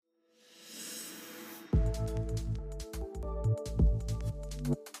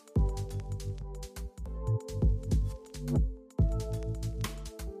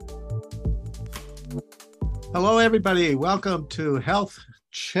Hello, everybody. Welcome to Health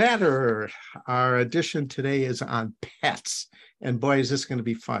Chatter. Our edition today is on pets. And boy, is this going to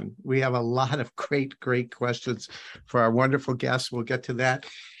be fun. We have a lot of great questions for our wonderful guests. We'll get to that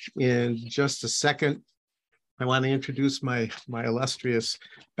in just a second. I want to introduce my illustrious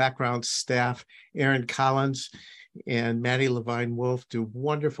background staff. Erin Collins and Maddie Levine Wolf do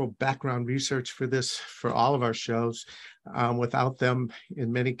wonderful background research for all of our shows. Without them,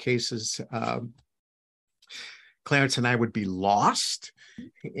 in many cases, Clarence and I would be lost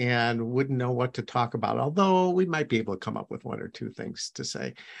and wouldn't know what to talk about, although we might be able to come up with one or two things to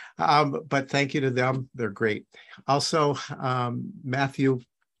say. But thank you to them. They're great. Also, Matthew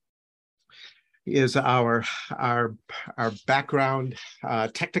is our background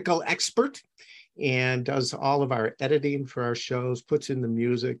technical expert and does all of our editing for our shows, puts in the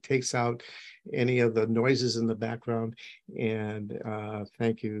music, takes out any of the noises in the background. And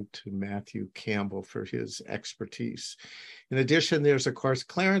thank you to Matthew Campbell for his expertise. In addition, there's, of course,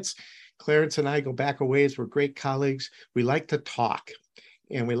 Clarence. Clarence and I go back a ways. We're great colleagues. We like to talk.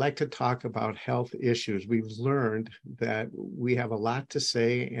 And we like to talk about health issues. We've learned that we have a lot to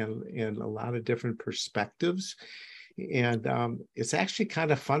say and a lot of different perspectives. And it's actually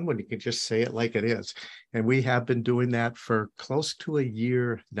kind of fun when you can just say it like it is. And we have been doing that for close to a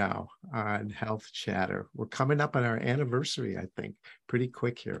year now on Health Chatter. We're coming up on our anniversary, I think, pretty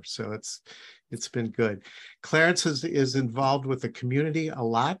quick here. So it's been good. Clarence is involved with the community a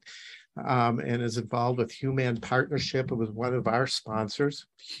lot. And is involved with Human Partnership. It was one of our sponsors,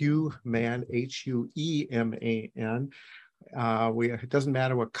 Human, Hueman. It doesn't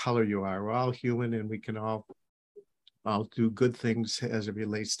matter what color you are. We're all human, and we can all do good things as it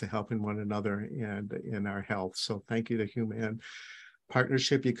relates to helping one another and in our health. So thank you to Human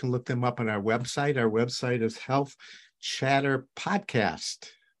Partnership. You can look them up on our website. Our website is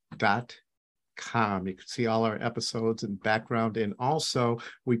healthchatterpodcast.com. You can see all our episodes and background, and also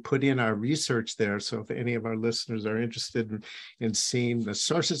we put in our research there. So if any of our listeners are interested in seeing the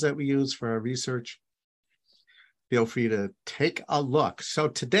sources that we use for our research, feel free to take a look. So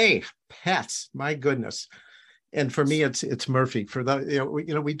today, pets, my goodness. And for me, it's Murphy. For the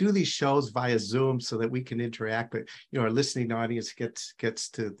we do these shows via Zoom so that we can interact, but our listening audience gets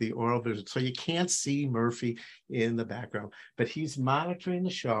to the oral vision, so you can't see Murphy in the background. But he's monitoring the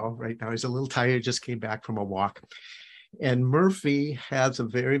show right now. He's a little tired. Just came back from a walk, and Murphy has a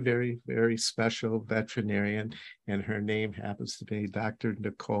very, very, very special veterinarian, and her name happens to be Dr.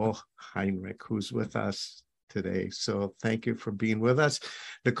 Nicole Heinrich, who's with us today. So thank you for being with us,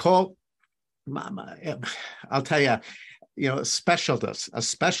 Nicole. Mama, I'll tell you, a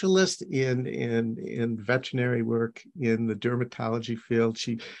specialist in veterinary work in the dermatology field.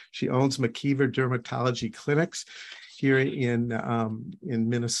 She owns McKeever Dermatology Clinics here in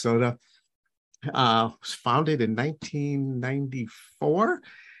Minnesota. Was founded in 1994.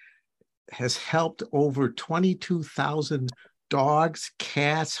 Has helped over 22,000 dogs,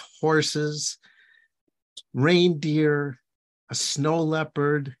 cats, horses, reindeer, a snow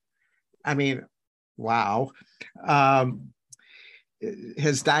leopard. I mean, wow. Has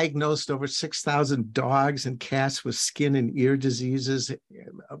diagnosed over 6,000 dogs and cats with skin and ear diseases.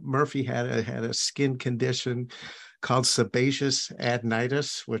 Murphy had a skin condition called sebaceous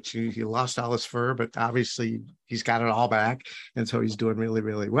adenitis, which he lost all his fur, but obviously he's got it all back. And so he's doing really,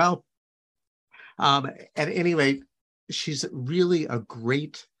 really well. At any rate, she's really a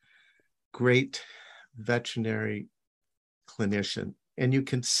great veterinary clinician. And you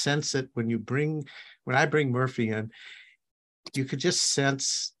can sense it when I bring Murphy in, you could just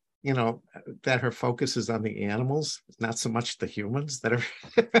sense, that her focus is on the animals, not so much the humans that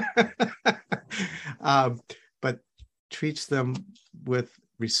are, but treats them with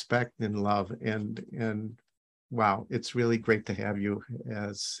respect and love. And wow, it's really great to have you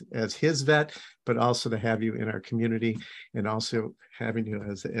as his vet, but also to have you in our community and also having you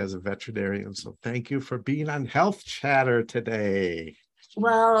as a veterinarian. So thank you for being on Health Chatter today.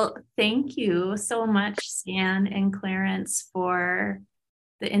 Well, thank you so much, Stan and Clarence, for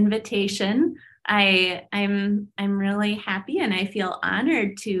the invitation. I'm really happy and I feel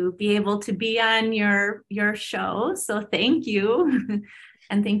honored to be able to be on your show. So thank you.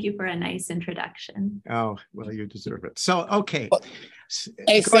 And thank you for a nice introduction. Oh, well, you deserve it. So, okay. Well,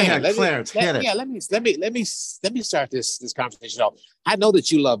 hey, go ahead, Clarence. Let me start this conversation off. I know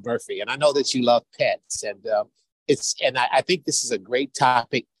that you love Murphy, and I know that you love pets, and I think this is a great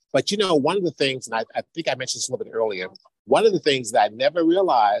topic. But one of the things, and I think I mentioned this a little bit earlier, one of the things that I never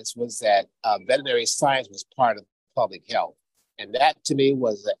realized was that veterinary science was part of public health. And that to me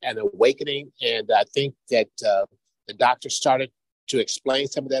was an awakening. And I think that the doctor started to explain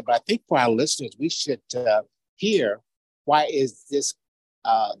some of that. But I think for our listeners, we should hear why is this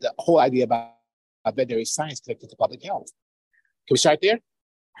the whole idea about veterinary science connected to public health. Can we start there?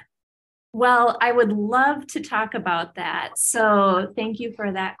 Well, I would love to talk about that. So thank you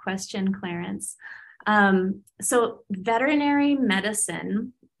for that question, Clarence. So veterinary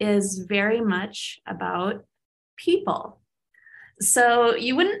medicine is very much about people. So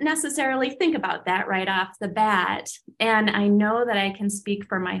you wouldn't necessarily think about that right off the bat. And I know that I can speak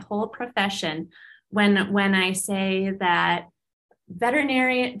for my whole profession when I say that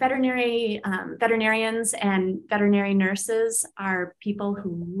veterinarians and veterinary nurses are people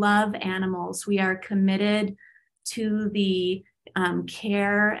who love animals. We are committed to the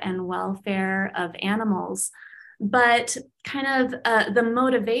care and welfare of animals. But kind of the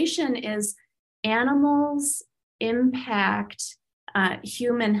motivation is animals impact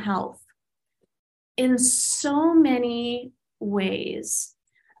human health in so many ways,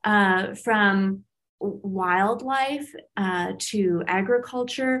 from wildlife to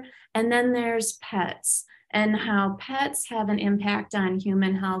agriculture, and then there's pets, and how pets have an impact on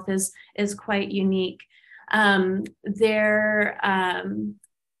human health is quite unique.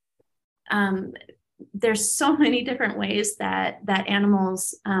 There's so many different ways that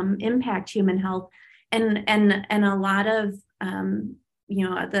animals impact human health, and a lot of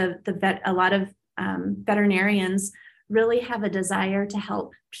veterinarians really have a desire to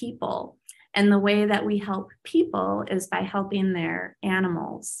help people. And the way that we help people is by helping their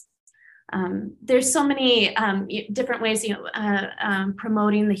animals. There's so many different ways,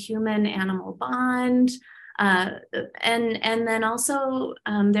 promoting the human-animal bond. And then also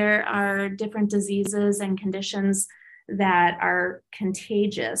there are different diseases and conditions that are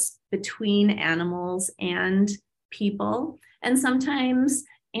contagious between animals and people. And sometimes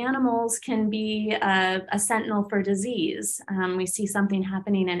animals can be a sentinel for disease. We see something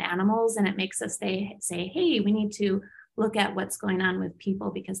happening in animals and it makes us say, hey, we need to look at what's going on with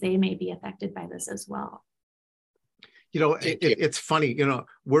people because they may be affected by this as well. It's funny,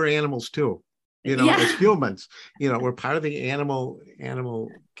 we're animals too. As humans, we're part of the animal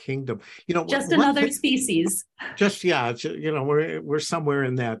kingdom. Just another species. We're somewhere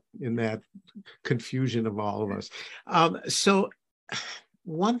in that confusion of all of us. So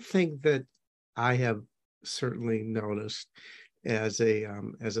one thing that I have certainly noticed as a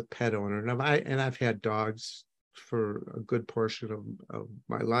pet owner, and I've had dogs for a good portion of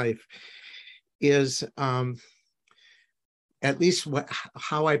my life, is at least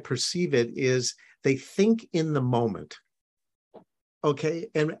how I perceive it is they think in the moment. Okay.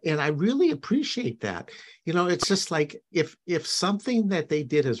 And I really appreciate that. It's just like if something that they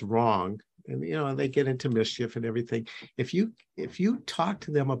did is wrong and, they get into mischief and everything, if you talk to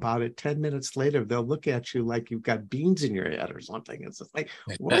them about it 10 minutes later, they'll look at you like you've got beans in your head or something. It's just like,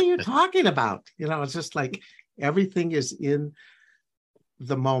 what are you talking about? It's just like everything is in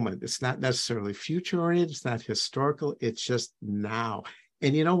the moment. It's not necessarily future oriented. It's not historical. It's just now.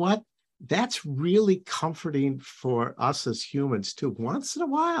 And you know what? That's really comforting for us as humans too. Once in a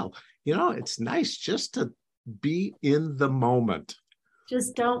while, it's nice just to be in the moment.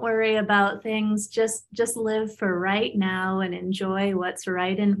 Just don't worry about things. Just live for right now and enjoy what's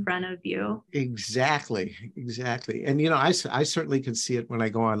right in front of you. Exactly. And I certainly can see it when I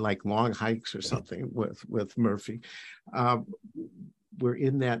go on like long hikes or something with Murphy. We're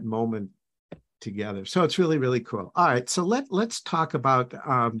in that moment together. So it's really, really cool. All right. So let's talk about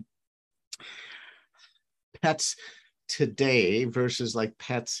pets today versus like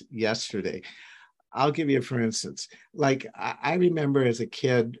pets yesterday. I'll give you, for instance, like I remember as a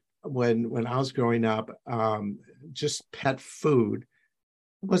kid when I was growing up, just pet food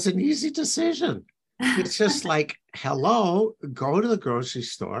was an easy decision. It's just like, hello, go to the grocery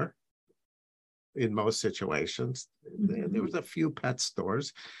store. In most situations, there was a few pet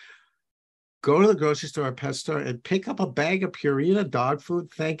stores. Go to the grocery store or pet store and pick up a bag of Purina dog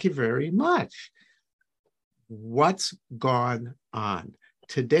food. Thank you very much. What's gone on?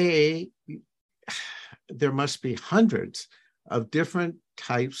 Today, there must be hundreds of different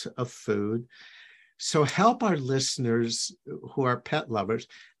types of food. So help our listeners who are pet lovers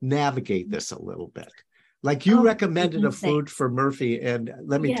navigate this a little bit. Like you recommended a food for Murphy, and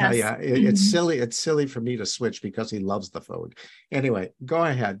let me tell you, it's silly. It's silly for me to switch because he loves the food. Anyway, go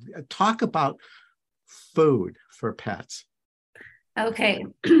ahead. Talk about food for pets. Okay,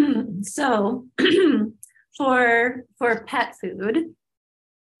 so for pet food,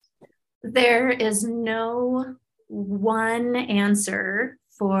 there is no one answer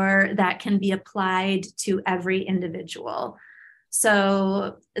that can be applied to every individual.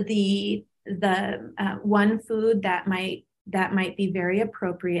 So the one food that might be very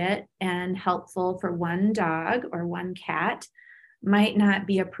appropriate and helpful for one dog or one cat might not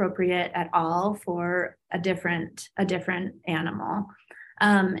be appropriate at all for a different animal.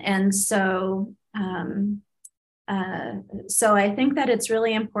 And so I think that it's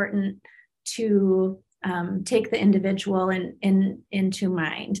really important to take the individual into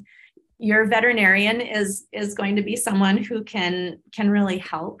mind. Your veterinarian is going to be someone who can really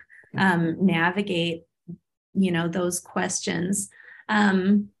help navigate, those questions,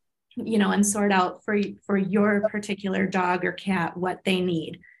 and sort out for your particular dog or cat what they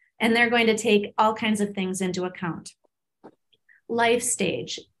need. And they're going to take all kinds of things into account. Life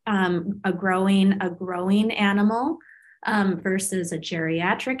stage, a growing animal versus a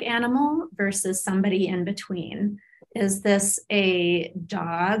geriatric animal versus somebody in between. Is this a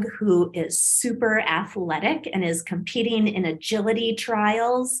dog who is super athletic and is competing in agility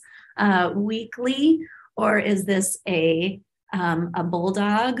trials weekly? Or is this a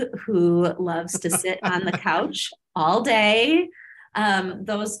bulldog who loves to sit on the couch all day?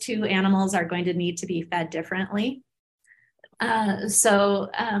 Those two animals are going to need to be fed differently. And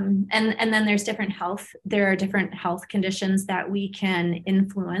then there's there are different health conditions that we can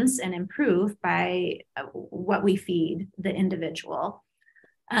influence and improve by what we feed the individual.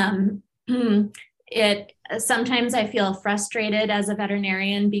 Sometimes I feel frustrated as a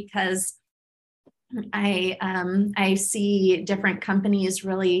veterinarian because I see different companies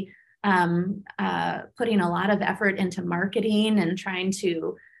really putting a lot of effort into marketing and trying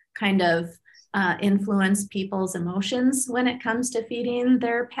to kind of influence people's emotions when it comes to feeding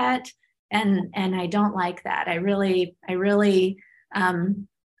their pet, and I don't like that. I really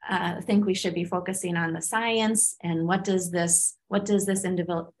think we should be focusing on the science and what does this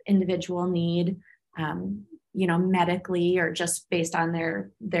individual need, medically, or just based on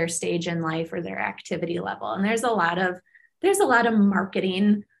their stage in life or their activity level. And there's a lot of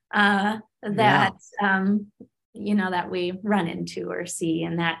marketing that we run into or see,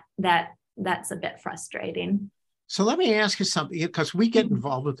 and that's a bit frustrating. So let me ask you something, because we get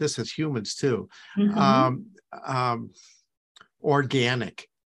involved with this as humans too. Mm-hmm. Organic.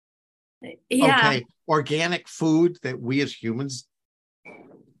 Yeah. Okay. Organic food that we as humans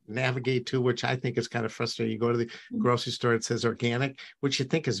navigate to, which I think is kind of frustrating. You go to the grocery store, it says organic, which you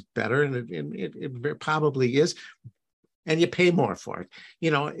think is better, and it probably is, and you pay more for it.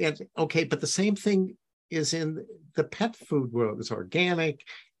 But the same thing is in the pet food world. It's organic,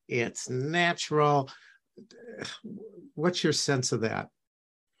 it's natural. What's your sense of that?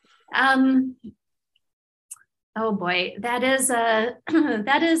 Oh boy, that is a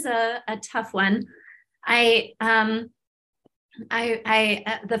tough one. The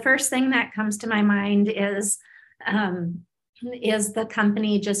first thing that comes to my mind is the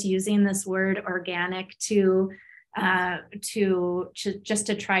company just using this word organic to try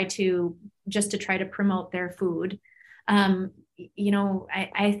to promote their food. I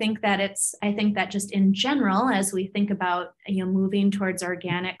think that just in general, as we think about moving towards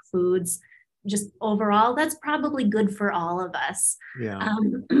organic foods, just overall, that's probably good for all of us. Yeah.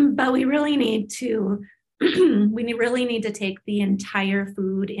 But we really need to take the entire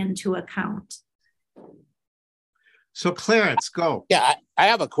food into account. So Clarence, go. Yeah, I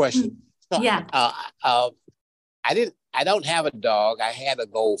have a question. Yeah. I don't have a dog. I had a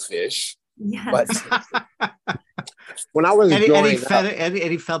goldfish. Yes. But when I was growing up,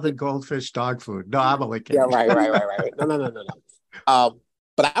 he felt the goldfish dog food. No, I'm only kidding. Yeah, right. No.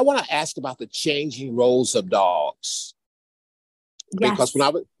 But I want to ask about the changing roles of dogs. Yes. Because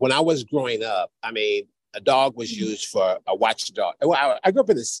when I was growing up, a dog was used for a watchdog. Well, I grew up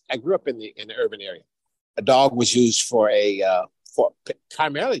in the urban area. A dog was used for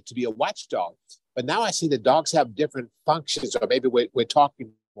primarily to be a watchdog. But now I see that dogs have different functions, or maybe we're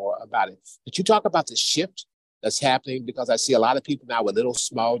talking more about it. Did you talk about the shift that's happening? Because I see a lot of people now with little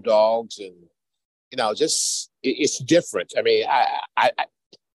small dogs, and it's different. I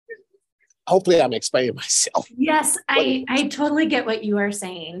hopefully I'm explaining myself. Yes, I totally get what you are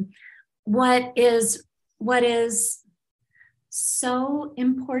saying. What is so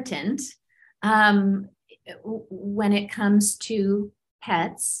important when it comes to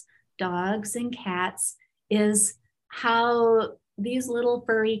pets, dogs and cats, is how these little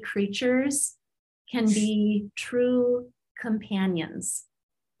furry creatures can be true companions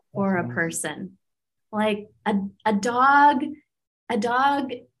for a person. Like a dog,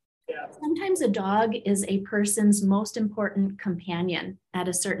 sometimes a dog is a person's most important companion at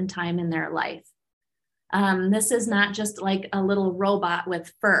a certain time in their life. This is not just like a little robot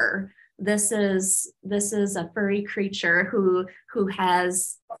with fur. this is a furry creature who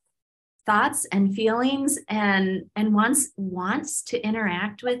has thoughts and feelings and wants to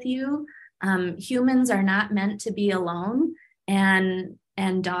interact with you. Humans are not meant to be alone, and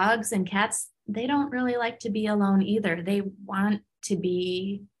dogs and cats, they don't really like to be alone either. They want to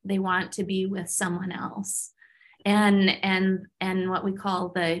be with someone else. And what we call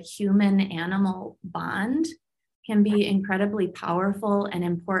the human animal bond can be incredibly powerful and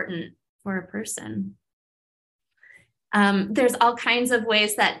important for a person. There's all kinds of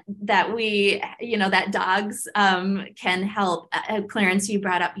ways that we, that dogs can help. Clarence, you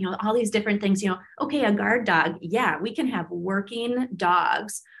brought up, all these different things, okay, a guard dog. Yeah, we can have working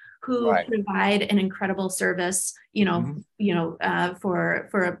dogs who provide an incredible service, for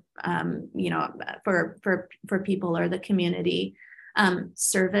people or the community.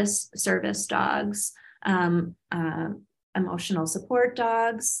 Service dogs, emotional support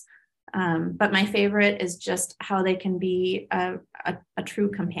dogs. But my favorite is just how they can be a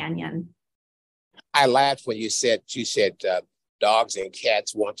true companion. I laughed when you said dogs and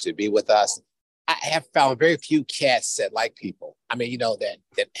cats want to be with us. I have found very few cats that like people. I mean, that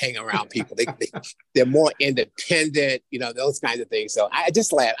hang around people. They're more independent, those kinds of things. So I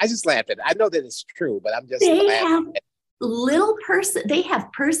just laughed at it. I know that it's true, but I'm just laughing. They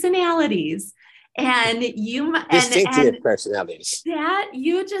have personalities. And distinctive personalities that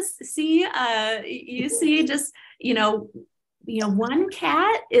you just see, one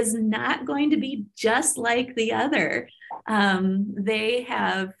cat is not going to be just like the other. They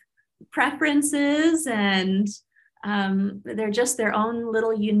have preferences, and they're just their own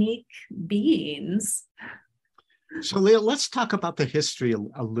little unique beings. So Leah, let's talk about the history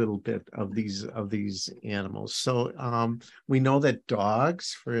a little bit of these animals. So we know that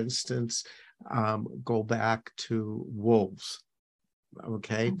dogs, for instance, go back to wolves,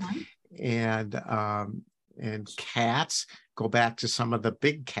 okay, and cats go back to some of the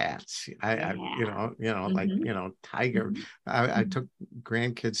big cats. Tiger. I took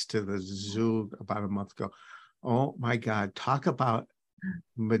grandkids to the zoo about a month ago. Oh my God! Talk about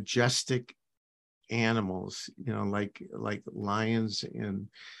majestic animals, like lions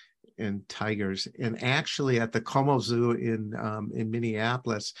and tigers. And actually at the Como Zoo in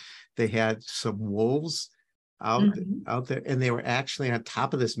Minneapolis, they had some wolves out there, and they were actually on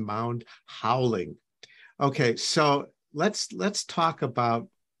top of this mound howling. Okay, so let's talk about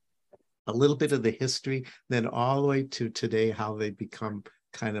a little bit of the history, then all the way to today, how they become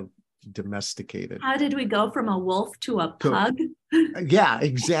kind of domesticated. How did we go from a wolf to a pug? Yeah,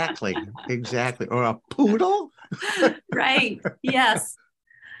 exactly. Or a poodle. Right. Yes.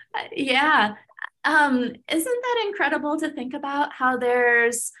 Yeah. Isn't that incredible to think about how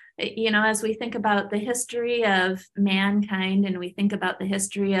there's, as we think about the history of mankind and we think about the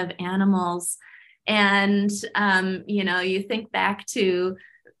history of animals, and, you think back to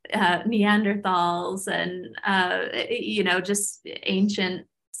Neanderthals and, just ancient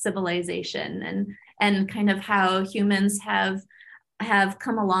civilization, and kind of how humans have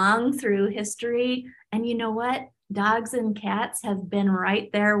come along through history. And you know what? Dogs and cats have been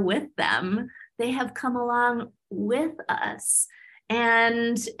right there with them. They have come along with us,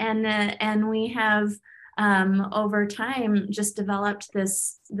 and we have over time just developed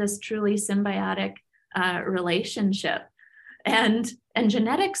this truly symbiotic relationship. And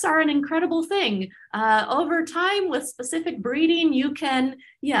genetics are an incredible thing. Over time, with specific breeding, you can,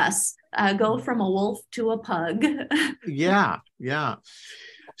 go from a wolf to a pug. Yeah.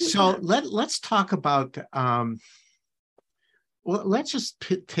 So let's talk about. Well, let's just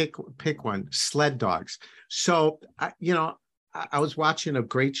pick one. Sled dogs. So I was watching a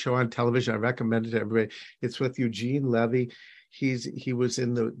great show on television. I recommend it to everybody. It's with Eugene Levy. He was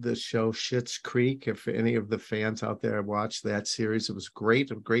in the show Schitt's Creek. If any of the fans out there watched that series, it was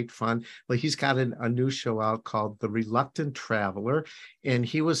great fun. Well, he's got a new show out called The Reluctant Traveler, and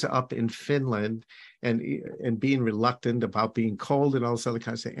he was up in Finland and being reluctant about being cold and all this other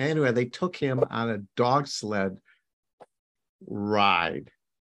kind of stuff. Anyway, they took him on a dog sled ride,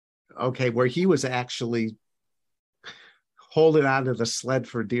 okay, where he was actually holding onto the sled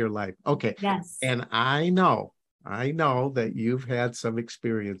for dear life. Okay. Yes. And I know that you've had some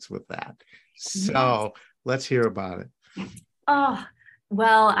experience with that. So let's hear about it. Oh,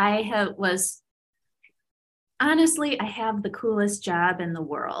 well, I have the coolest job in the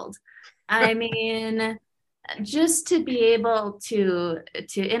world. I mean, just to be able to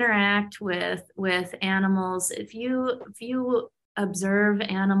interact with animals, if you observe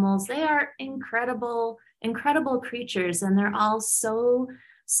animals, they are incredible creatures, and they're all so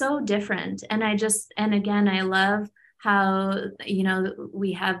different. And again, I love how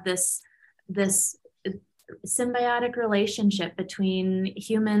we have this this symbiotic relationship between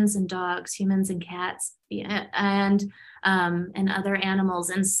humans and dogs, humans and cats, and other animals,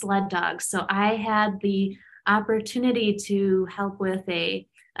 and sled dogs. So I had the opportunity to help with a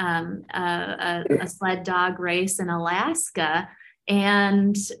sled dog race in Alaska,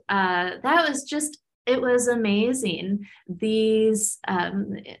 and that was just, it was amazing. These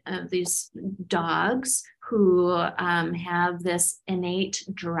dogs who have this innate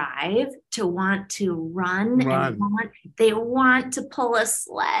drive to want to run. And they want to pull a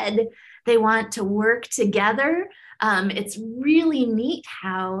sled. They want to work together. It's really neat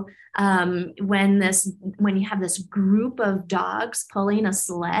how when you have this group of dogs pulling a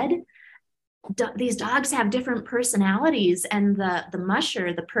sled, these dogs have different personalities, and the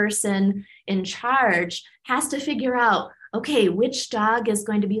musher, the person in charge, has to figure out, okay, which dog is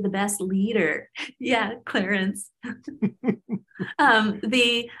going to be the best leader? Yeah, Clarence. Which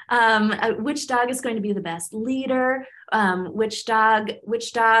dog is going to be the best leader? Which dog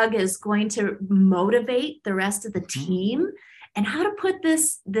is going to motivate the rest of the team? And how to put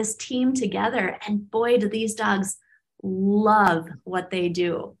this team together. And boy, do these dogs love what they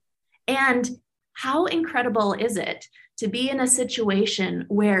do. And how incredible is it to be in a situation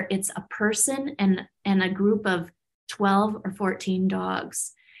where it's a person and a group of 12 or 14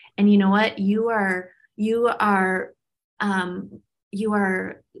 dogs. And you know what? You are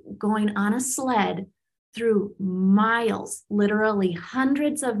going on a sled through miles, literally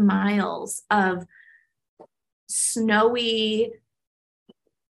hundreds of miles of snowy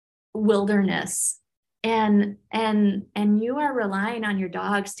wilderness. And you are relying on your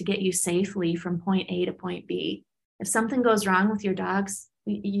dogs to get you safely from point A to point B. If something goes wrong with your dogs,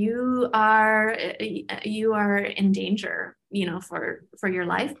 you are in danger, for your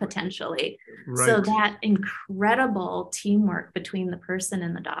life potentially. Right. So that incredible teamwork between the person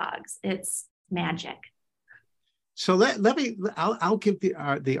and the dogs, it's magic. So I'll give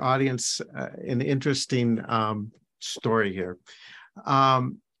the audience an interesting story here.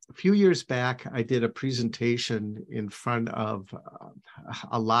 A few years back, I did a presentation in front of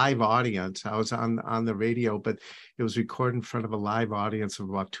a live audience. I was on the radio, but it was recorded in front of a live audience of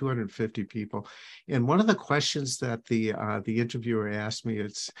about 250 people. And one of the questions that the interviewer asked me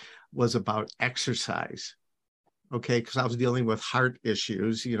was about exercise. Okay, because I was dealing with heart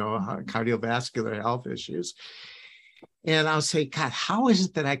issues, cardiovascular health issues. And I'll say, God, how is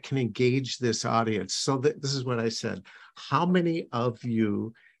it that I can engage this audience? So this is what I said. How many of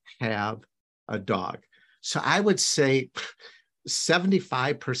you have a dog? So I would say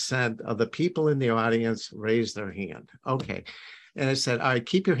 75% of the people in the audience raised their hand. Okay. And I said, all right,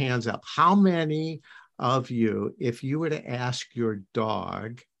 keep your hands up. How many of you, if you were to ask your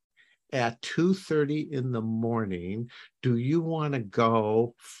dog at 2:30 in the morning, do you want to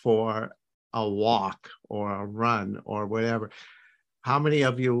go for a walk or a run or whatever? How many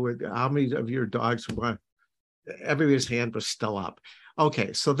of your dogs would want? Everybody's hand was still up.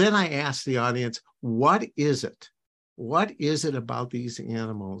 Okay, so then I asked the audience, what is it? What is it about these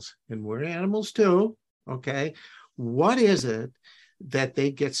animals? And we're animals too, okay? What is it that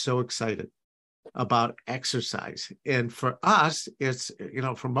they get so excited about exercise? And for us, it's,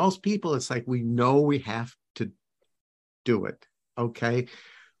 for most people, it's like we know we have to do it, okay?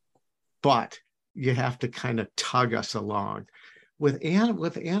 But you have to kind of tug us along. With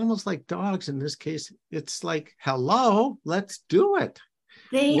animals like dogs, in this case, it's like, hello, let's do it.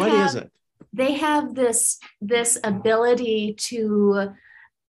 What is it? They have this ability to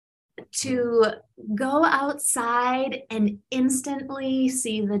go outside and instantly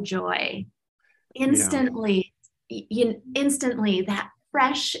see the joy. Instantly, instantly, that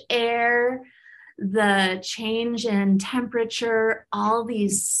fresh air, the change in temperature, all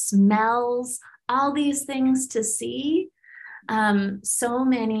these smells, all these things to see. So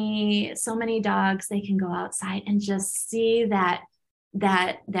many dogs, they can go outside and just see that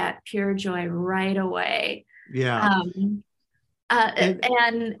pure joy right away. Yeah.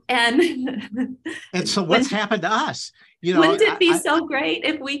 And so what's happened to us? Wouldn't it be so great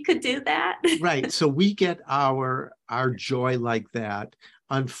if we could do that? Right. So we get our joy like that,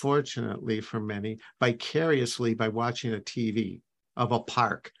 unfortunately for many, vicariously by watching a TV of a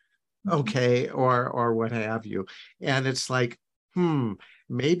park. Okay, or what have you. And it's like,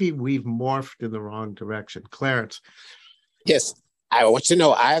 maybe we've morphed in the wrong direction. Clarence. Yes, I want you to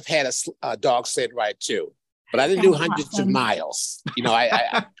know I've had a dog sled ride too, but I didn't do hundreds of miles.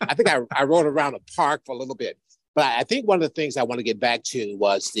 I think I rode around a park for a little bit. But I think one of the things I want to get back to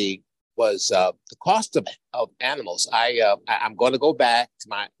was the cost of animals. I'm going to go back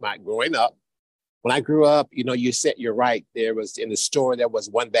to my growing up. When I grew up, you know, you said you're right. There was in the store, there was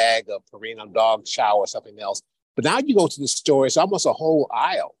one bag of Purina dog chow or something else. But now you go to the store, it's almost a whole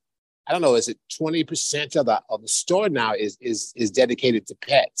aisle. I don't know, is it 20% of the store now is dedicated to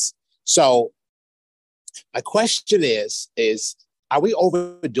pets? So my question is are we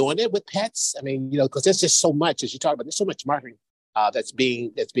overdoing it with pets? I mean, you know, because there's just so much, as you talk about, there's so much marketing that's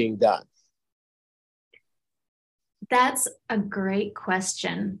being done. That's a great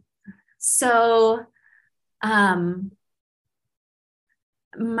question. So,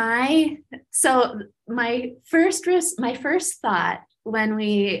 my first thought when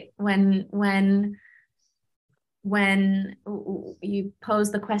you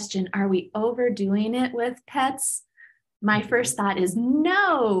pose the question, are we overdoing it with pets? My first thought is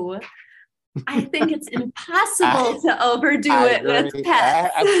no. I think it's impossible to overdo it with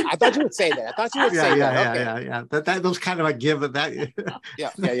pets. I thought you would say that. I thought you would say that. Yeah. That was kind of a given. That yeah.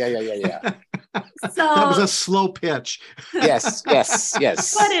 So that was a slow pitch. Yes. But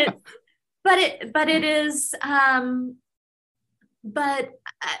it is. But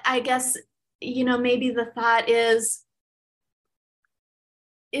I guess, you know, maybe the thought is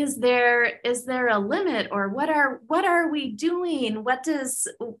there a limit, or what are we doing? What does,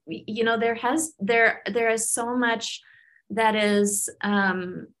 you know, there is so much that is,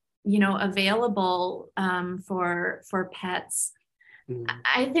 you know, available for pets. Mm-hmm.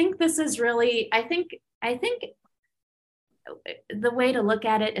 I think this is really, I think the way to look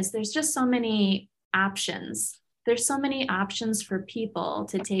at it is there's just so many options. There's so many options for people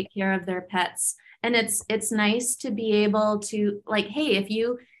to take care of their pets. And it's nice to be able to, like, hey, if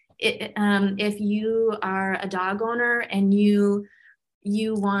you are a dog owner and you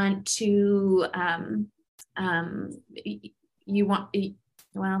want to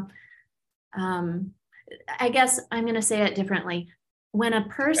I guess I'm going to say it differently. When a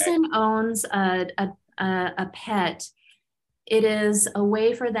person owns a pet, it is a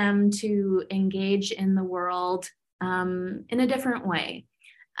way for them to engage in the world in a different way.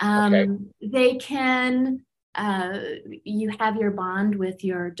 They can, you have your bond with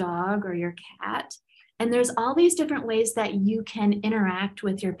your dog or your cat, and there's all these different ways that you can interact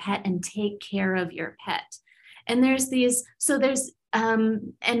with your pet and take care of your pet. And there's these, so there's,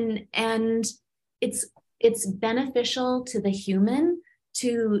 and it's beneficial to the human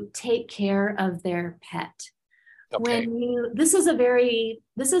to take care of their pet. Okay. This is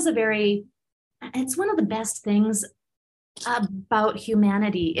it's one of the best things about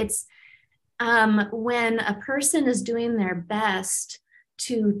humanity. It's when a person is doing their best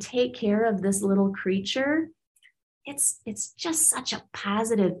to take care of this little creature, it's just such a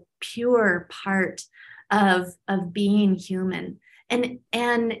positive, pure part of being human. And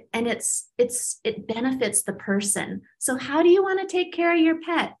it benefits the person. So how do you want to take care of your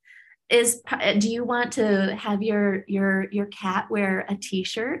pet? Do you want to have your cat wear a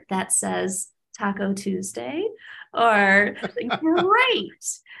t-shirt that says Taco Tuesday? Or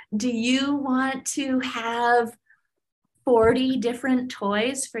great. Do you want to have 40 different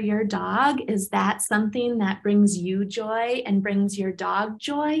toys for your dog? Is that something that brings you joy and brings your dog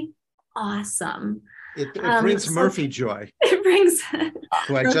joy? Awesome. It brings Murphy joy. It brings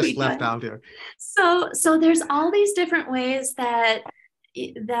who I just left out here. So there's all these different ways that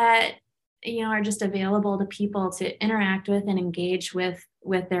you know are just available to people to interact with and engage with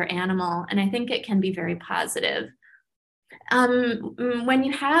their animal, and I think it can be very positive. When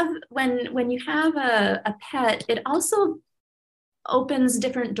you have a pet, it also opens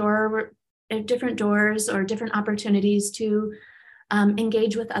different doors or different opportunities to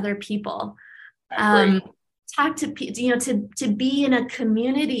engage with other people. Talk to to be in a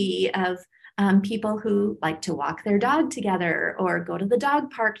community of people who like to walk their dog together, or go to the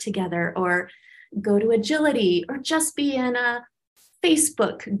dog park together, or go to agility, or just be in a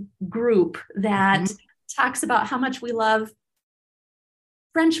Facebook group that talks about how much we love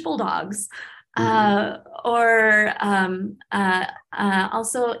French bulldogs, or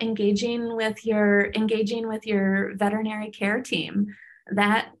also engaging with your veterinary care team.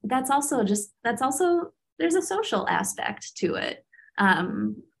 That's also there's a social aspect to it.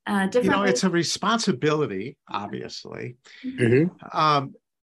 It's a responsibility, obviously. So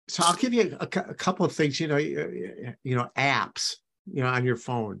I'll give you a couple of things. Apps, on your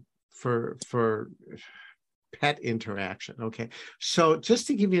phone for pet interaction. Okay, so just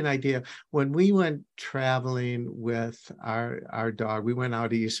to give you an idea, when we went traveling with our dog, we went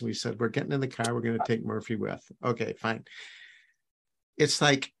out east and we said, we're getting in the car, we're going to take Murphy with. Okay, fine. It's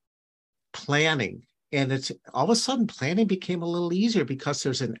like planning. And it's all of a sudden planning became a little easier because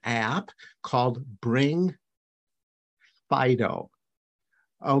there's an app called Bring Fido.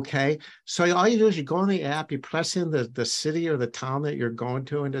 Okay. So all you do is you go on the app, you press in the city or the town that you're going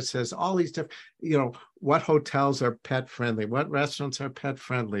to, and it says all these different, what hotels are pet friendly, what restaurants are pet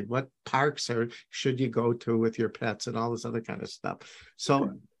friendly, what parks should you go to with your pets, and all this other kind of stuff.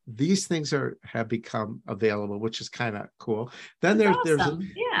 So these things have become available, which is kind of cool. Then there's awesome.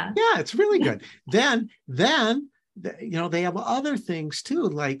 yeah, it's really good. Then they have other things too,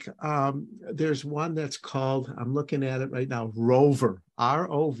 like there's one that's called, I'm looking at it right now, Rover,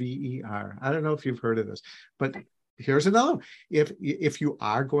 Rover. I don't know if you've heard of this, but here's another one. If you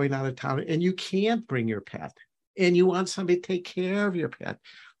are going out of town and you can't bring your pet and you want somebody to take care of your pet,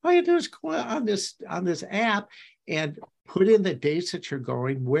 all you do is go on this app and put in the dates that you're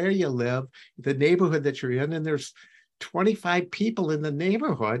going, where you live, the neighborhood that you're in, and there's 25 people in the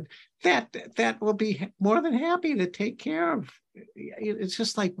neighborhood that will be more than happy to take care of. It's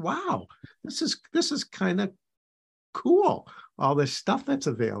just like, wow, this is kind of cool, all this stuff that's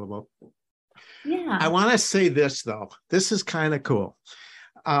available. Yeah. I want to say this though, this is kind of cool.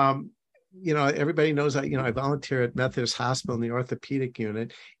 Everybody knows that, I volunteer at Methodist Hospital in the orthopedic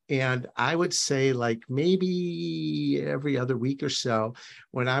unit. And I would say like maybe every other week or so,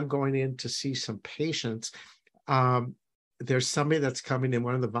 when I'm going in to see some patients, there's somebody that's coming in,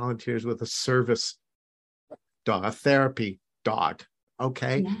 one of the volunteers, with a service dog, a therapy dog.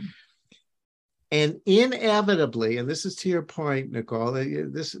 Okay. Yeah. And inevitably, and this is to your point, Nicole,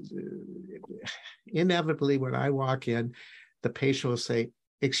 this is inevitably when I walk in, the patient will say,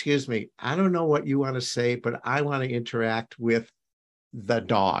 "Excuse me, I don't know what you want to say, but I want to interact with the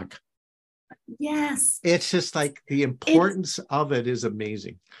dog." Yes. It's just like the importance of it is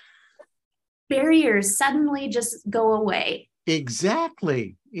amazing. Barriers suddenly just go away.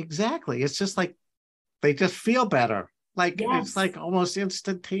 Exactly. It's just like they just feel better. Like, yes. It's like almost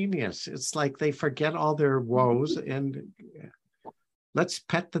instantaneous. It's like they forget all their woes and let's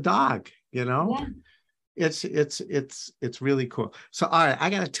pet the dog, Yeah. It's really cool. So, all right, I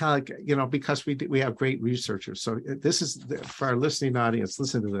got to tell you, because we have great researchers. So this is for our listening audience.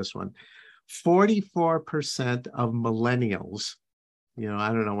 Listen to this one. 44% of millennials, I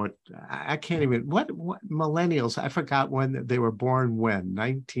don't know I can't even, what millennials, I forgot when they were born, when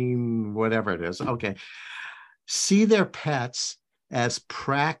 19, whatever it is. Okay. See their pets as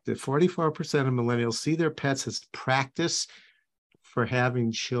practice. 44% of millennials see their pets as practice for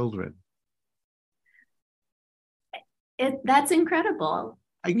having children. That's incredible.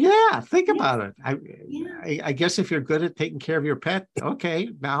 Yeah, think about it. I guess if you're good at taking care of your pet, okay,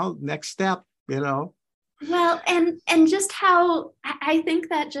 now next step, Well, and just how I think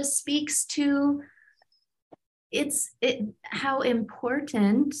that just speaks to how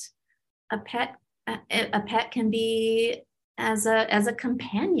important a pet can be as a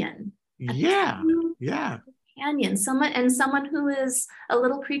companion. Yeah. Companion, someone who is a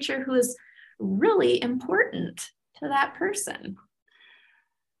little creature who is really important to that person.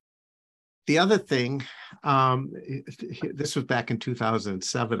 The other thing, this was back in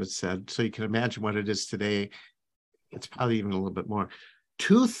 2007, it said, so you can imagine what it is today. It's probably even a little bit more.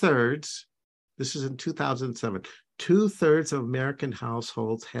 2/3, this is in 2007, 2/3 of American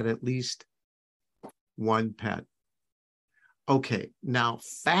households had at least one pet. Okay, now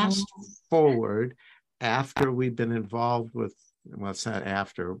fast forward after we've been involved with, well, it's not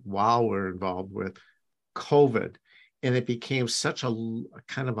after, while we're involved with COVID, and it became such a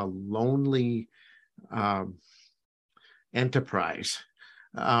kind of a lonely enterprise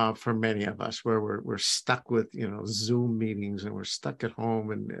for many of us, where we're stuck with Zoom meetings, and we're stuck at home,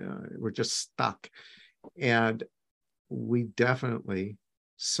 and we're just stuck. And we definitely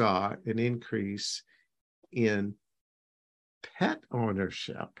saw an increase in pet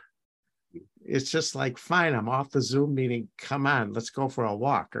ownership. It's just like, fine, I'm off the Zoom meeting, come on, let's go for a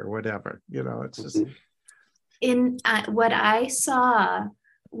walk or whatever. It's just what I saw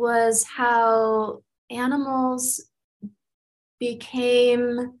was how animals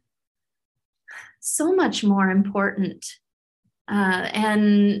became so much more important,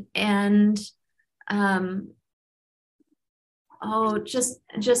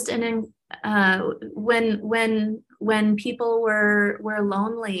 when people were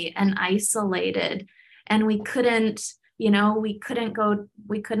lonely and isolated, and we couldn't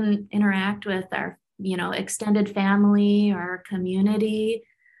interact with our extended family or community.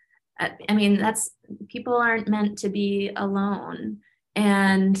 I mean, people aren't meant to be alone.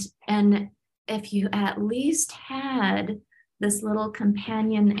 And if you at least had this little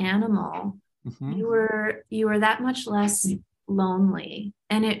companion animal, mm-hmm. you were that much less lonely.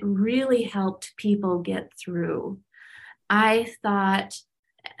 And it really helped people get through. I thought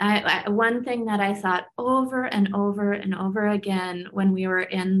one thing that I thought over and over and over again when we were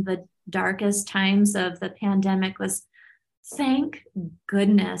in the darkest times of the pandemic was, thank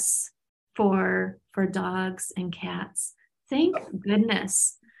goodness for dogs and cats. Thank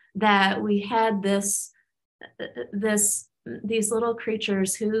goodness that we had these little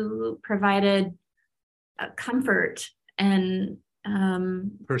creatures who provided comfort and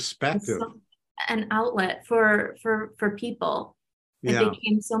perspective, an outlet for people. It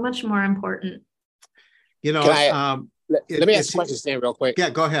became so much more important. You know, let me ask a question, Stan, real quick.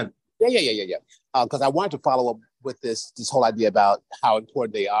 Yeah, go ahead. Yeah. Because I wanted to follow up with this whole idea about how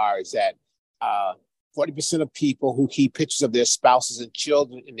important they are. Is that 40% of people who keep pictures of their spouses and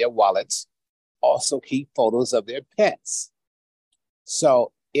children in their wallets also keep photos of their pets.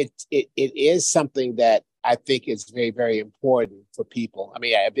 So it is something that I think is very, very important for people. I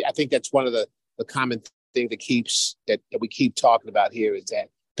mean, I think that's one of the common thing that we keep talking about here, is that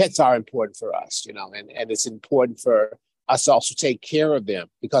pets are important for us, you know, and it's important for us to also take care of them.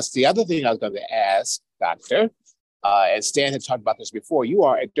 Because the other thing I was going to ask, Doctor, and Stan had talked about this before, you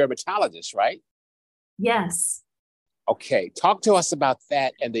are a dermatologist, right? Yes. Okay, talk to us about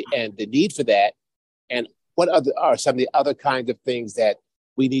that and the need for that, and what are some of the other kinds of things that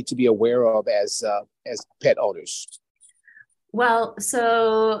we need to be aware of as pet owners. Well,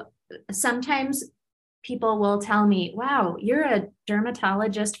 so sometimes people will tell me, wow, you're a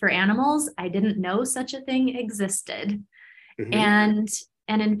dermatologist for animals. I didn't know such a thing existed. Mm-hmm. And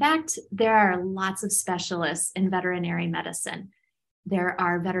in fact, there are lots of specialists in veterinary medicine. There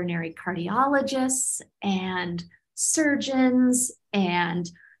are veterinary cardiologists and surgeons and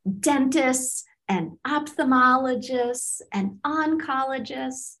dentists and ophthalmologists and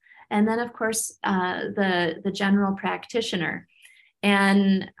oncologists, and then of course the general practitioner.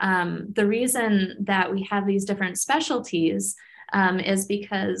 And the reason that we have these different specialties is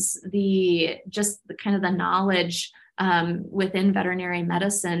because the kind of the knowledge within veterinary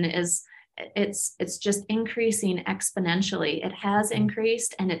medicine is it's just increasing exponentially. It has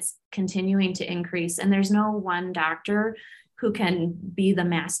increased and it's continuing to increase. And there's no one doctor who can be the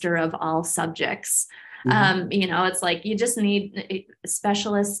master of all subjects. Mm-hmm. You know, it's like you just need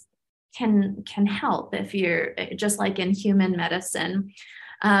specialists can help if you're just like in human medicine.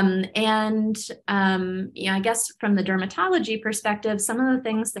 You know, I guess from the dermatology perspective, some of the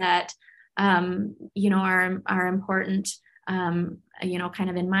things that, you know, are important, you know, kind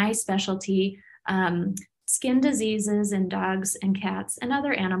of in my specialty, skin diseases in dogs and cats and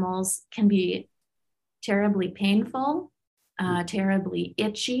other animals can be terribly painful, terribly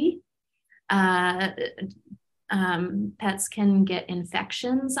itchy. Pets can get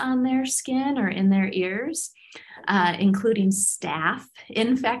infections on their skin or in their ears, including staph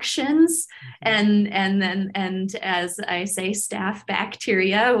infections. And as I say, staph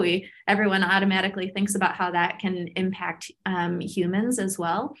bacteria, everyone automatically thinks about how that can impact humans as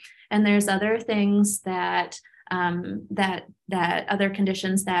well. And there's other things that other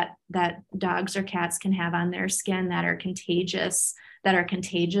conditions that dogs or cats can have on their skin that are contagious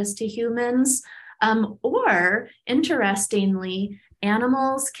to humans. Or interestingly,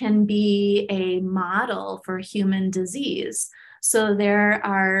 animals can be a model for human disease. So there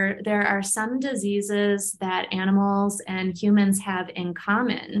are some diseases that animals and humans have in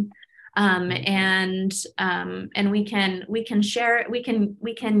common. And we can share, we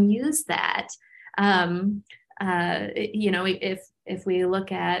can use that. You know, if we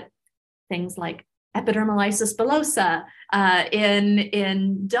look at things like epidermolysis bullosa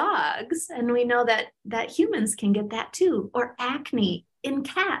in dogs, and we know that humans can get that too, or acne in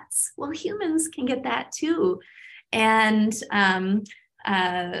cats. Well, humans can get that too. And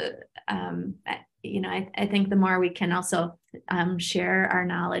you know, I think the more we can also share our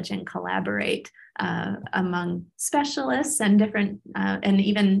knowledge and collaborate among specialists and different, and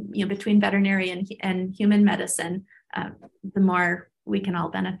even, you know, between veterinary and human medicine, the more we can all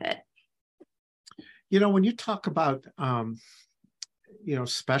benefit. You know, when you talk about, you know,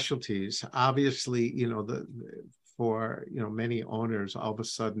 specialties, obviously, you know, for, you know, many owners, all of a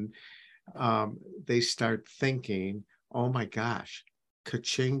sudden, they start thinking, oh my gosh,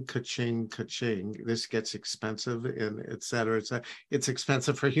 ka-ching, ka-ching, ka-ching, this gets expensive, and et cetera. It's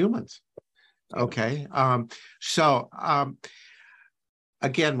expensive for humans. Okay.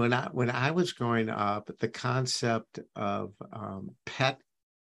 Again, when I was growing up, the concept of pet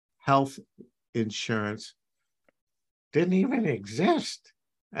health insurance didn't even exist.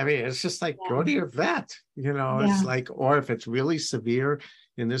 I mean, it's just like, go to your vet, you know, it's like, or if it's really severe,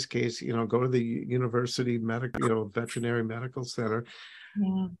 in this case, you know, go to the university medical, you know, veterinary medical center.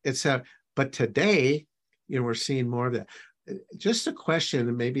 But today, you know, we're seeing more of that. just a question,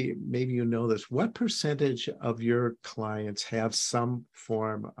 and maybe you know this. What percentage of your clients have some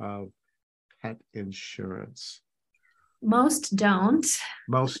form of pet insurance? Most don't.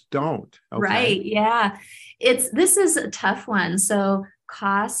 Most don't. Okay. Right. Yeah. This is a tough one. So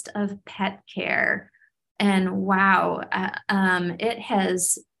cost of pet care, and wow, it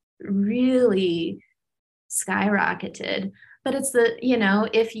has really skyrocketed. But it's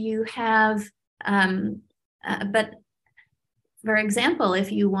if you have, but for example,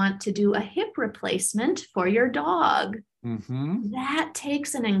 if you want to do a hip replacement for your dog, that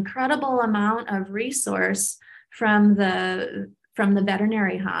takes an incredible amount of resource from the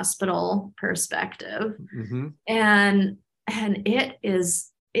veterinary hospital perspective. And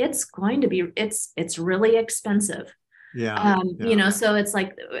it's going to be, it's really expensive. So it's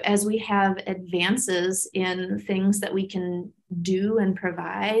like, as we have advances in things that we can do and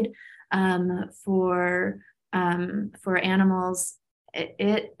provide for animals,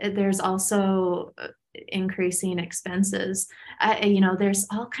 there's also increasing expenses. There's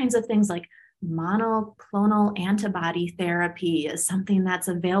all kinds of things like monoclonal antibody therapy is something that's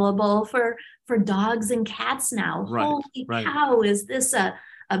available for dogs and cats now. Holy cow, is this a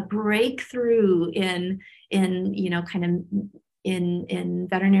breakthrough in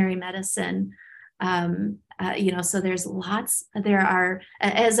veterinary medicine? So there are,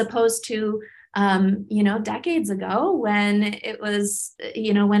 as opposed to decades ago when it was,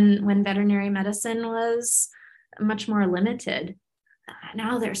 when veterinary medicine was much more limited.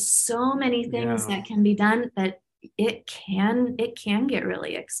 Now there's so many things that can be done that it can get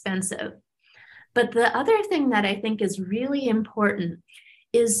really expensive. But the other thing that I think is really important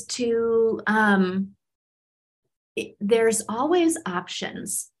is to, there's always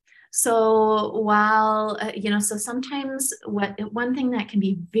options. So while, so sometimes one thing that can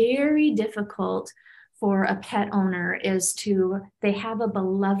be very difficult for a pet owner is they have a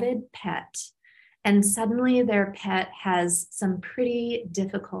beloved pet, and suddenly their pet has some pretty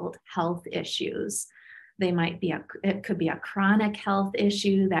difficult health issues. It could be a chronic health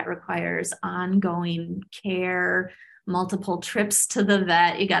issue that requires ongoing care, multiple trips to the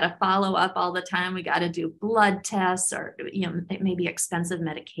vet. You got to follow up all the time. We got to do blood tests, or it may be expensive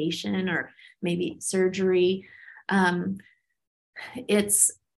medication, or maybe surgery.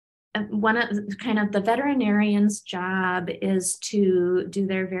 It's one of the veterinarian's job is to do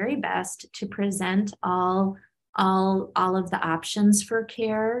their very best to present all of the options for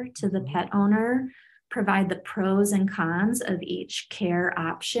care to the pet owner, provide the pros and cons of each care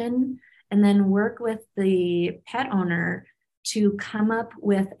option, and then work with the pet owner to come up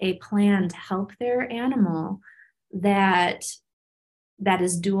with a plan to help their animal that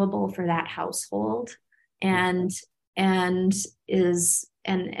is doable for that household, and is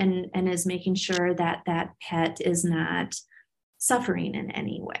making sure that pet is not suffering in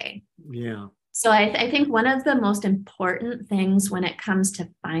any way. Yeah. So I think one of the most important things when it comes to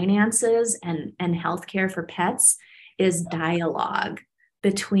finances and healthcare for pets is dialogue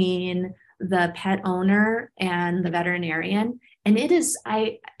between the pet owner and the veterinarian. And it is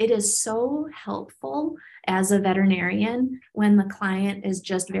so helpful as a veterinarian when the client is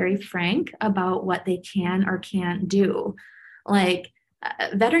just very frank about what they can or can't do. Like,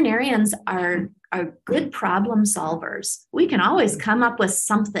 veterinarians are good problem solvers. We can always come up with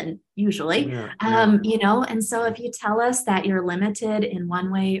something, usually. And so if you tell us that you're limited in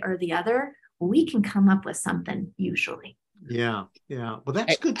one way or the other, we can come up with something, usually. Yeah. Well,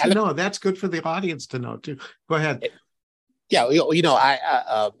 that's good to know. That's good for the audience to know too. Go ahead. Yeah, so now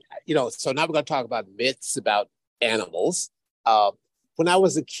we're going to talk about myths about animals. When I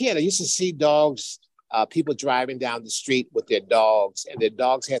was a kid, I used to see dogs, people driving down the street with their dogs, and their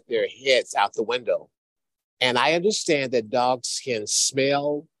dogs had their heads out the window. And I understand that dogs can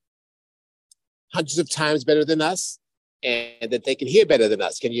smell hundreds of times better than us, and that they can hear better than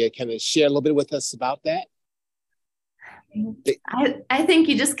us. Can you share a little bit with us about that? I think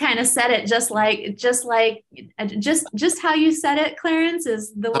you just kind of said it just how you said it, Clarence,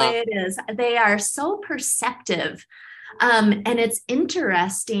 is the way it is. They are so perceptive. And it's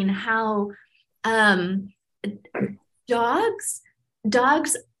interesting how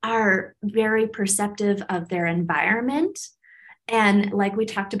dogs are very perceptive of their environment. And like we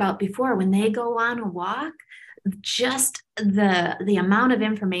talked about before, when they go on a walk, just the amount of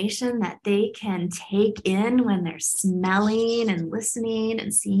information that they can take in when they're smelling and listening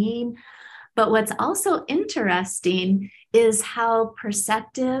and seeing. But what's also interesting is how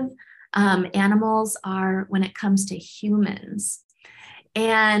perceptive animals are when it comes to humans.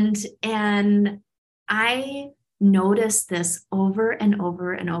 And I noticed this over and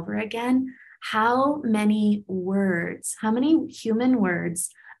over and over again. how many human words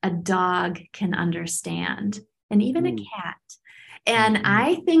a dog can understand, and even a cat. And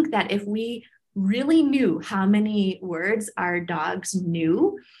I think that if we really knew how many words our dogs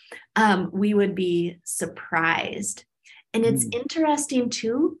knew, we would be surprised. And it's interesting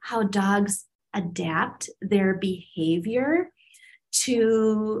too how dogs adapt their behavior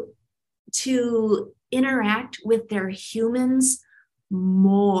to interact with their humans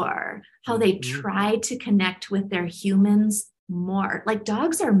more, how they try to connect with their humans more. Like,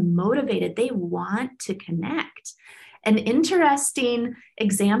 dogs are motivated, they want to connect. An interesting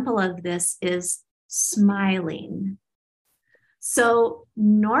example of this is smiling. So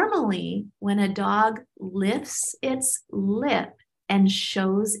normally when a dog lifts its lip and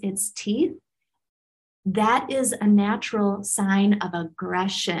shows its teeth, that is a natural sign of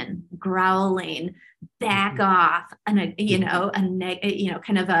aggression, growling, back off, and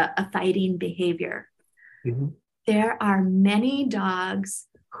kind of a fighting behavior. There are many dogs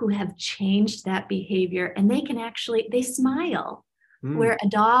who have changed that behavior, and they smile. Where a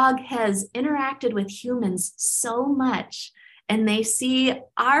dog has interacted with humans so much, and they see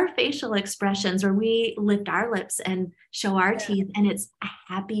our facial expressions, or we lift our lips and show our teeth, and it's a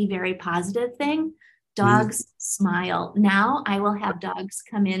happy, very positive thing. Dogs smile. Now I will have dogs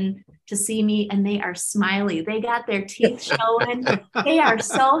come in to see me, and they are smiley. They got their teeth showing. They are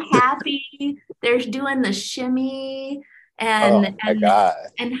so happy. They're doing the shimmy, and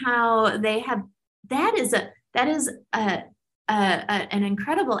how they have. That is an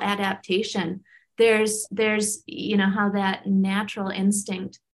incredible adaptation. There's how that natural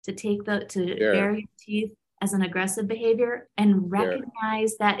instinct to bare your teeth as an aggressive behavior, and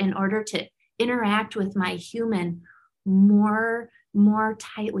recognize that in order to interact with my human more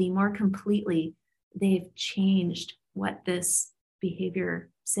tightly, more completely, they've changed what this behavior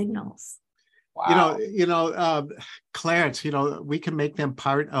signals. Wow. Clarence, we can make them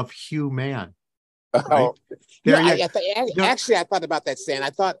part of human. Right? Actually, I thought about that, Stan.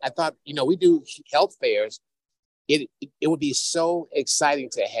 I thought, we do health fairs. It would be so exciting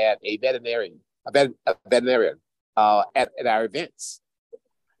to have a veterinarian at our events.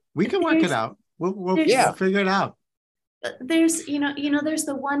 We can work it out. We'll figure it out. There's there's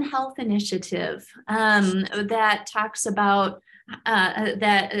the One Health initiative that talks about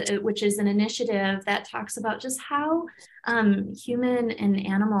which is an initiative that talks about just how human and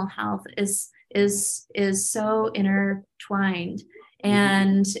animal health is so intertwined,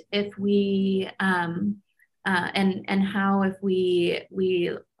 and if we and how if we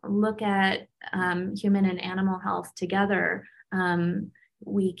look at human and animal health together,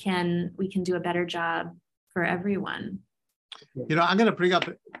 we can do a better job for everyone. I'm going to bring up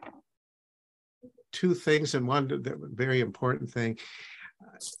two things, and one very important thing.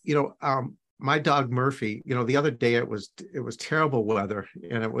 My dog Murphy, the other day it was terrible weather,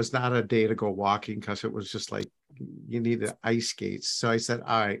 and it was not a day to go walking because it was just like you needed ice skates. So I said,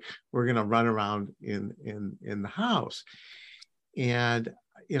 all right, we're going to run around in the house. And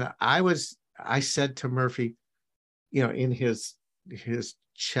I said to Murphy, in his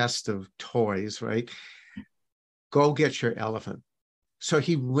chest of toys, right, go get your elephant. So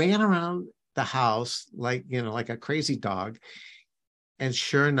he ran around the house like a crazy dog, and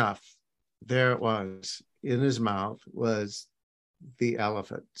sure enough, there it was. In his mouth was the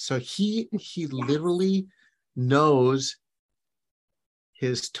elephant. So he literally knows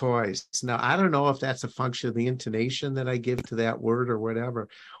his toys. Now, I don't know if that's a function of the intonation that I give to that word or whatever,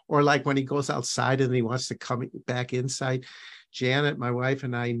 or like when he goes outside and he wants to come back inside. Janet, my wife,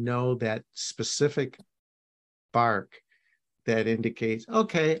 and I know that specific bark that indicates,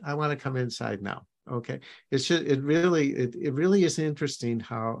 okay, I want to come inside now. Okay, it's just it really is interesting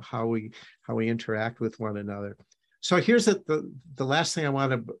how we interact with one another. So here's the last thing I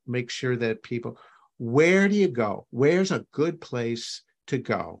want to make sure that people, where do you go? Where's a good place to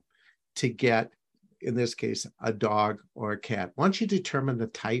go to get, in this case, a dog or a cat? Once you determine the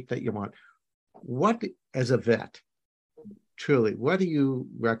type that you want, what, as a vet, truly, what do you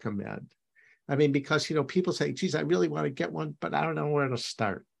recommend? I mean, because people say, geez, I really want to get one, but I don't know where to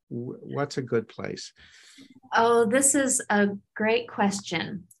start. What's a good place? Oh, this is a great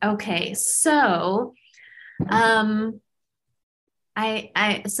question. Okay, so so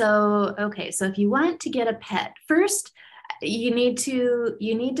if you want to get a pet, first you need to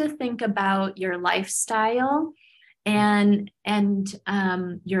think about your lifestyle and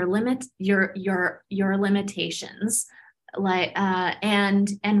your limitations, like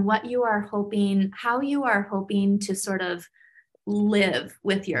and what you are hoping, how you are hoping to sort of live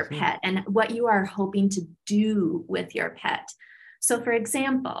with your pet, and what you are hoping to do with your pet. So for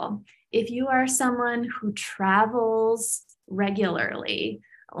example, if you are someone who travels regularly,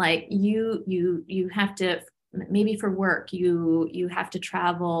 like you have to, maybe for work, you have to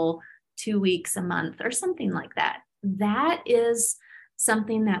travel 2 weeks a month or something like that. That is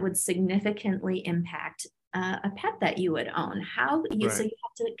something that would significantly impact a pet that you would own. So you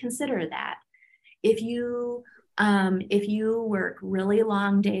have to consider that. If you work really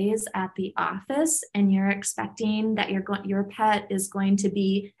long days at the office and you're expecting that your pet is going to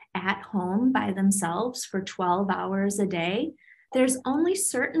be at home by themselves for 12 hours a day, there's only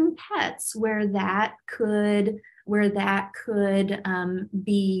certain pets where that could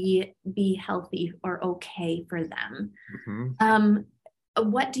be healthy or okay for them.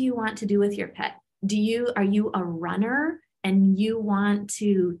 What do you want to do with your pet? Are you a runner and you want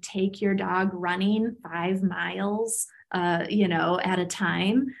to take your dog running 5 miles, at a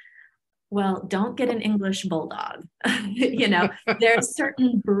time? Well, don't get an English bulldog. There's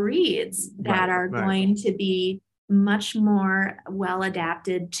certain breeds that are going to be much more well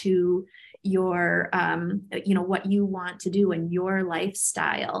adapted to your, what you want to do in your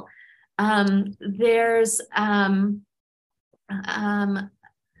lifestyle. There's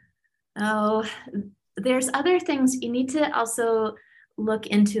other things. You need to also look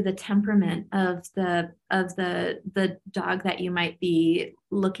into the temperament of the dog that you might be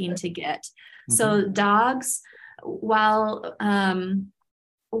looking to get. So dogs, while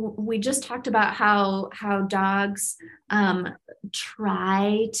we just talked about how dogs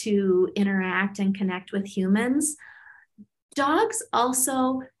try to interact and connect with humans, dogs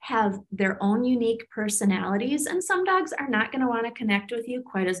also have their own unique personalities, and some dogs are not going to want to connect with you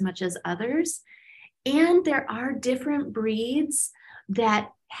quite as much as others. And there are different breeds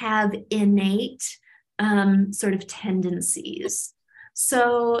that have innate sort of tendencies.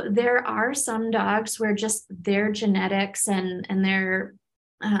 So there are some dogs where just their genetics and their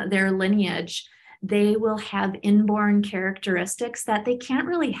lineage, they will have inborn characteristics that they can't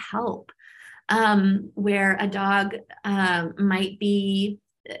really help. Where a dog might be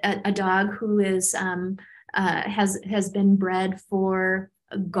a dog who is has been bred for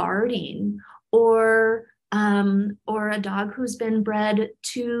guarding, or a dog who's been bred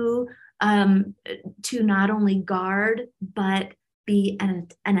to not only guard but be an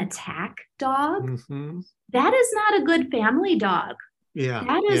attack dog. That is not a good family dog.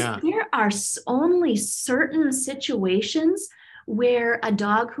 There are only certain situations where a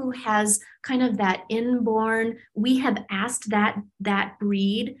dog who has kind of that inborn, we have asked that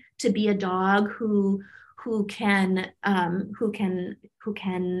breed to be a dog who can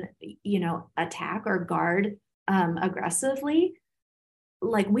attack or guard aggressively.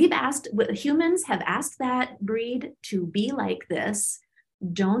 Like humans have asked that breed to be like this.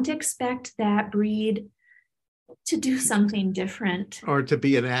 Don't expect that breed to do something different or to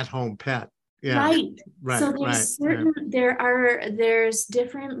be an at-home pet. Right. So there's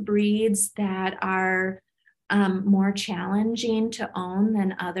different breeds that are more challenging to own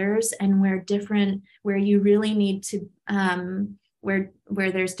than others, and where you really need to where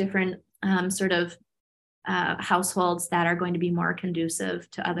there's different sort of households that are going to be more conducive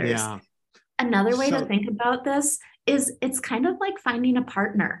to others. Another way to think about this is it's kind of like finding a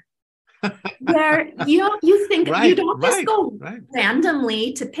partner. Where you don't just go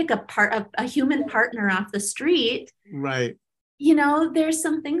randomly to pick a human partner off the street. Right. There's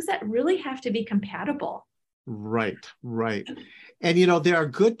some things that really have to be compatible. Right. And there are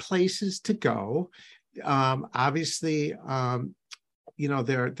good places to go. Obviously, there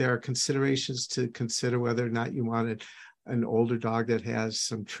are considerations to consider whether or not you wanted an older dog that has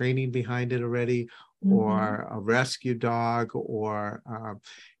some training behind it already, or a rescue dog, or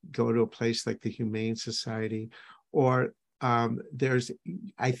go to a place like the Humane Society, or there's,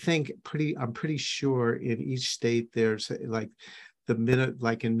 I'm pretty sure in each state there's like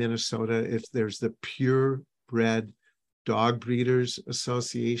in Minnesota, if there's the Purebred Dog Breeders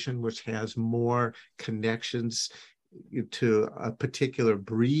Association, which has more connections to a particular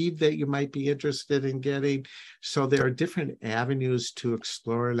breed that you might be interested in getting. So there are different avenues to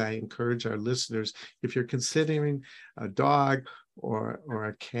explore, and I encourage our listeners, if you're considering a dog or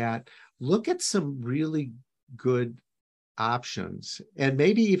a cat, look at some really good options, and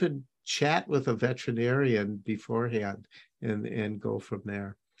maybe even chat with a veterinarian beforehand and go from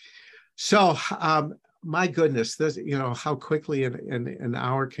there. So my goodness, this, how quickly an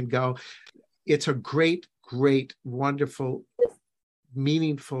hour can go. It's a great, wonderful,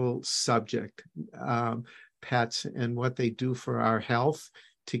 meaningful subject, pets and what they do for our health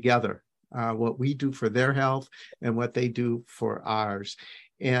together, what we do for their health and what they do for ours.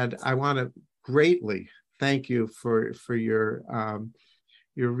 And I want to greatly thank you for your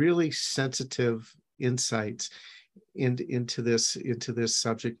really sensitive insights into this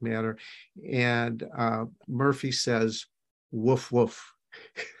subject matter. And Murphy says, "Woof woof."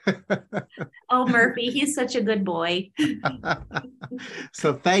 Oh, Murphy, he's such a good boy.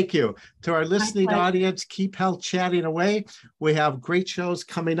 So thank you to our listening audience. Keep health chatting away. We have great shows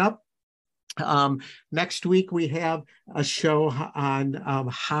coming up. Next week, we have a show on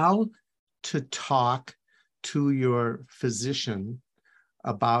how to talk to your physician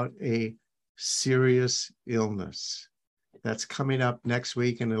about a serious illness. That's coming up next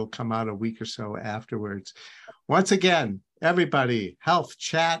week, and it'll come out a week or so afterwards. Once again, everybody, health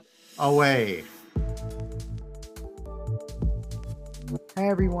chat away. Hi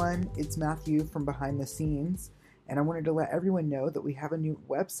everyone, it's Matthew from Behind the Scenes, and I wanted to let everyone know that we have a new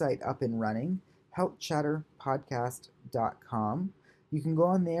website up and running, healthchatterpodcast.com. You can go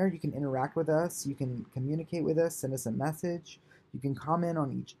on there, you can interact with us, you can communicate with us, send us a message, you can comment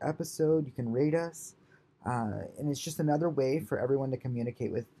on each episode, you can rate us, and it's just another way for everyone to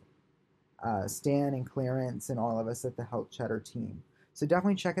communicate with Stan and Clarence and all of us at the Health Chatter team. So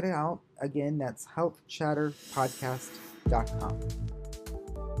definitely check it out. Again, that's healthchatterpodcast.com.